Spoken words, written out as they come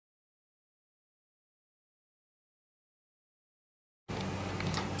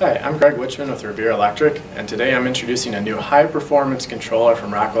Hi, I'm Greg Wichman with Revere Electric, and today I'm introducing a new high-performance controller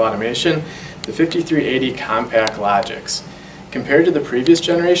from Rockwell Automation, the 5380 CompactLogix. Compared to the previous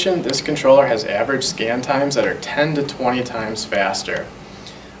generation, this controller has average scan times that are 10 to 20 times faster.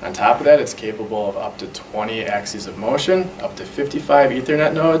 On top of that, it's capable of up to 20 axes of motion, up to 55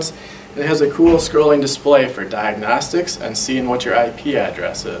 Ethernet nodes, and it has a cool scrolling display for diagnostics and seeing what your IP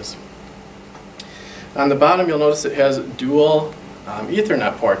address is. On the bottom, you'll notice it has dual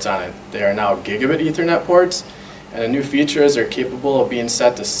Ethernet ports on it. They are now gigabit Ethernet ports, and a new feature is they're capable of being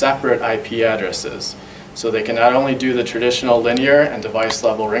set to separate IP addresses. So they can not only do the traditional linear and device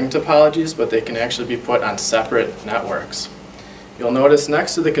level ring topologies, but they can actually be put on separate networks. You'll notice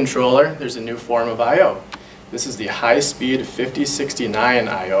next to the controller there's a new form of I/O. This is the high-speed 5069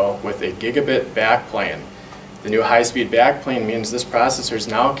 I/O with a gigabit backplane. The new high-speed backplane means this processor is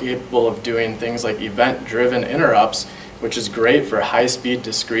now capable of doing things like event-driven interrupts, which is great for high-speed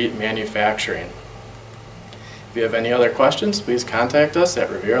discrete manufacturing. If you have any other questions, please contact us at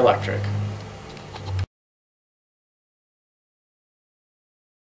Revere Electric.